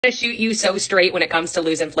To shoot you so straight when it comes to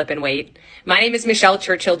losing flipping weight. My name is Michelle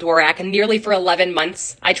Churchill Dworak, and nearly for 11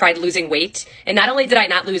 months, I tried losing weight. And not only did I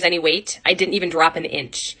not lose any weight, I didn't even drop an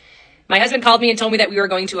inch. My husband called me and told me that we were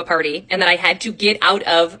going to a party and that I had to get out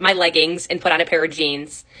of my leggings and put on a pair of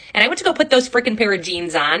jeans. And I went to go put those frickin' pair of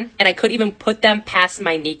jeans on, and I couldn't even put them past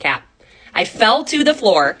my kneecap. I fell to the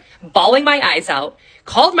floor, bawling my eyes out,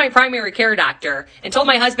 called my primary care doctor, and told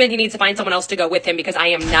my husband he needs to find someone else to go with him because I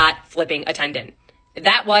am not flipping a tendon.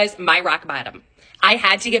 That was my rock bottom. I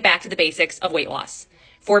had to get back to the basics of weight loss.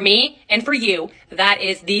 For me and for you, that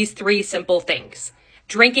is these three simple things.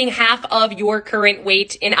 Drinking half of your current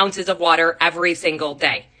weight in ounces of water every single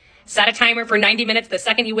day. Set a timer for 90 minutes. The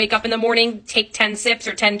second you wake up in the morning, take 10 sips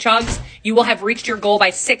or 10 chugs. You will have reached your goal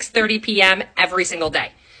by 6:30 p.m. every single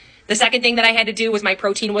day. The second thing that I had to do was my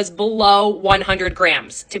protein was below 100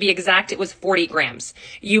 grams. To be exact, it was 40 grams.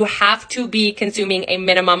 You have to be consuming a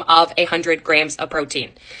minimum of 100 grams of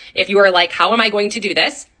protein. If you are like, how am I going to do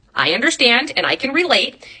this? I understand and I can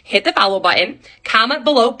relate. Hit the follow button, comment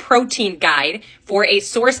below protein guide for a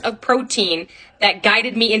source of protein that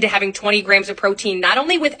guided me into having 20 grams of protein, not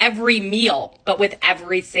only with every meal, but with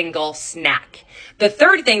every single snack. The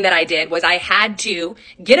third thing that I did was I had to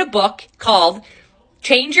get a book called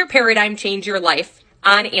Change Your Paradigm, Change Your Life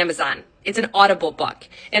on Amazon. It's an Audible book.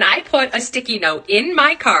 And I put a sticky note in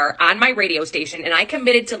my car on my radio station, and I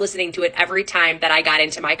committed to listening to it every time that I got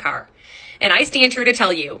into my car. And I stand here to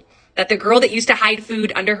tell you that the girl that used to hide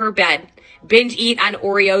food under her bed, binge eat on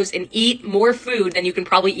Oreos, and eat more food than you can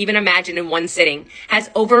probably even imagine in one sitting, has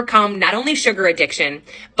overcome not only sugar addiction,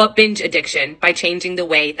 but binge addiction by changing the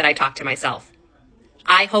way that I talk to myself.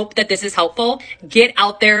 I hope that this is helpful. Get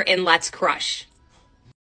out there and let's crush.